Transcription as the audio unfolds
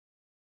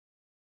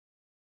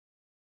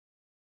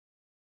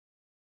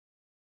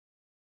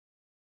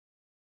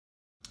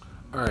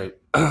Alright,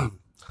 of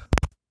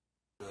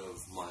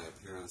my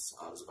appearance,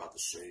 I was about to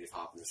shave,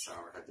 hop in the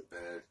shower, head to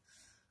bed,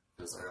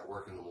 because I got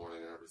work in the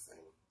morning and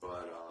everything.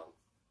 But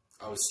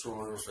I was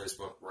scrolling over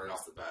Facebook right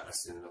off the bat. I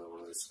seen another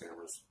one of these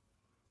scammers.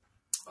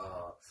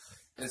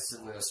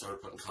 Instantly, I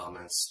started putting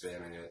comments,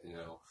 spamming it,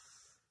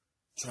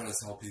 trying to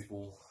tell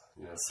people,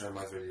 share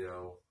my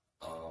video,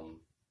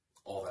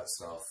 all that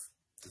stuff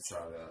to try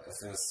to, I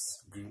think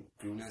it's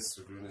Gooness,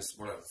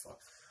 whatever the fuck.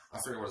 I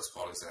forget what it's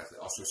called exactly.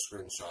 I'll show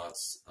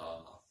screenshots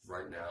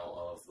right now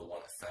of the one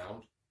I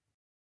found.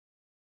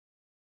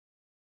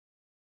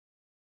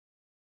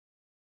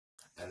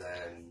 And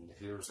then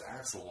here's the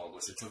actual one,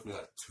 which it took me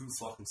like 2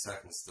 fucking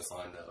seconds to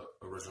find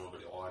the original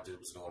video. All I did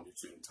was go on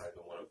YouTube and type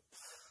in one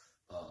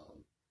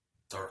of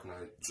Dark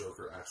Knight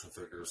Joker action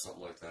figure or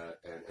something like that,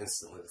 and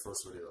instantly the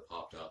first video that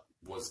popped up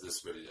was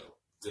this video.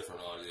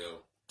 Different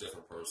audio,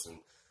 different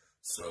person.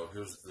 So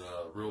here's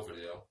the real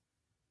video.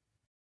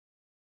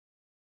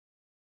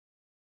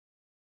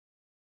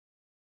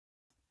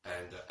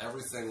 And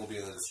everything will be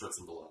in the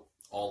description below.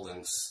 All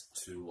links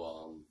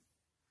to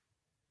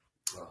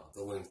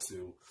the link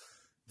to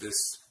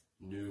this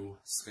new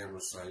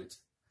scammer site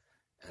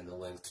and the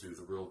link to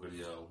the real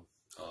video.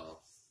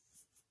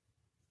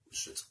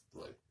 Shit's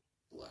like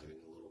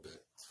lagging a little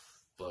bit,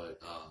 but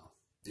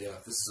yeah,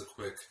 this is a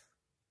quick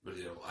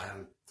video. I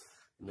haven't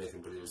been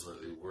making videos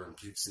lately. We're in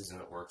peak season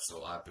at work,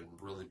 so I've been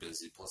really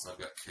busy. Plus, I've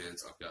got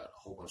kids. I've got a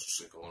whole bunch of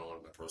shit going on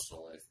in my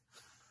personal life.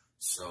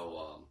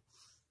 So,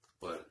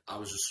 but I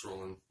was just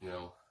scrolling,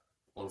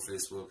 on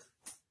Facebook,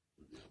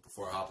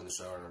 before I hop in the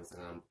shower and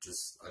everything.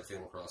 I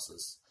came across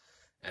this,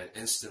 and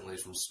instantly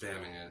from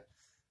spamming it,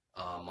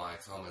 my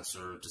comments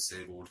are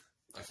disabled.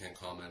 I can't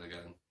comment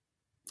again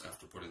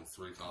after putting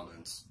 3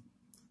 comments.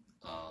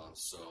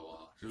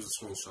 So here's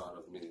a screenshot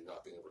of me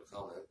not being able to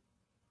comment.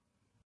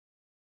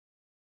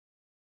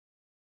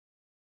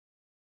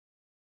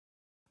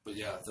 But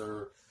yeah,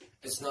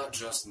 it's not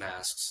just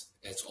masks,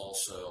 it's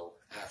also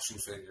action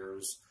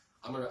figures.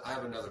 I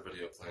have another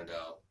video planned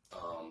out.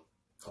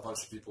 A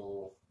bunch of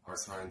people are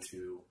trying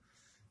to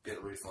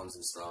get refunds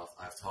and stuff.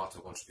 I've talked to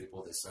a bunch of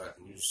people. They said I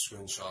can use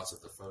screenshots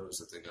of the photos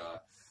that they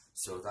got.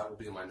 So that will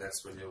be in my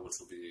next video, which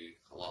will be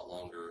a lot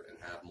longer and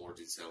have more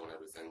detail and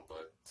everything.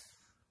 But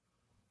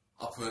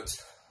I'll put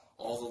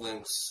all the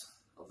links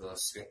of the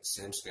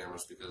same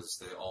scammers because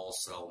they all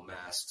sell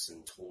masks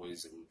and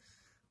toys and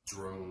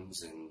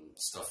drones and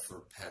stuff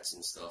for pets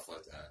and stuff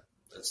like that.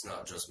 It's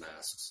not just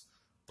masks.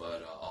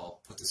 But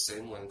I'll put the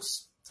same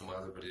links to my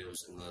other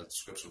videos in the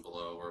description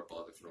below or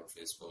above if you're on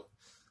Facebook,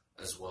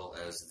 as well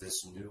as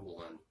this new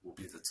one will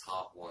be the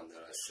top one that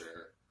I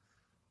share,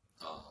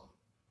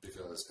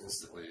 because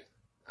instantly,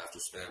 after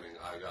spamming,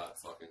 I got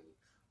fucking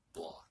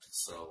blocked.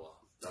 So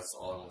that's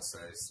all I want to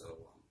say.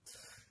 So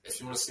if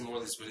you want to see more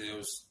of these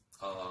videos,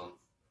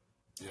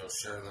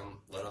 share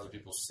them, let other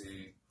people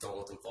see, don't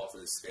let them fall for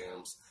these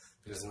scams,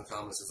 because in the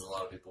comments there's a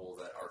lot of people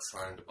that are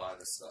trying to buy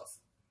this stuff.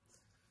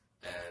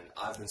 And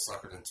I've been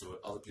suckered into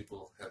it. Other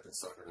people have been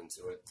suckered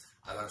into it.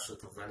 I've actually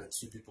prevented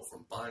 2 people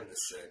from buying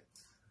this shit.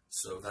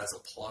 So that's a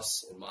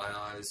plus in my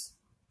eyes.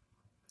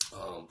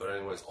 But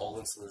anyways, all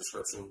links in the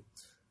description.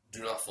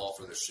 Do not fall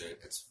for this shit.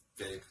 It's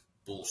fake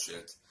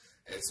bullshit.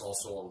 It's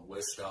also on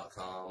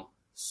Wish.com.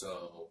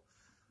 So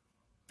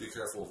be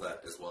careful of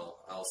that as well.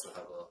 I also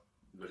have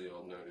a video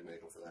I'm going to be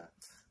making for that.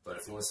 But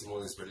if you want to see more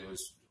of these videos,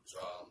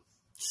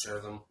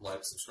 share them, like,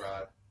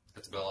 subscribe,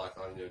 hit the bell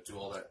icon, do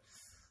all that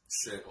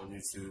shit on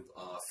YouTube,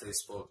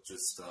 Facebook.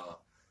 Just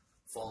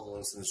follow the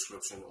links in the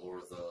description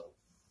or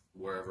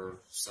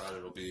wherever side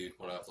it'll be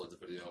when I upload the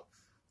video.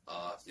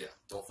 Yeah,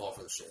 don't fall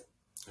for the shit.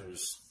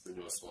 Here's the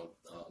newest one.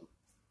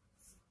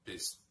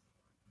 Peace.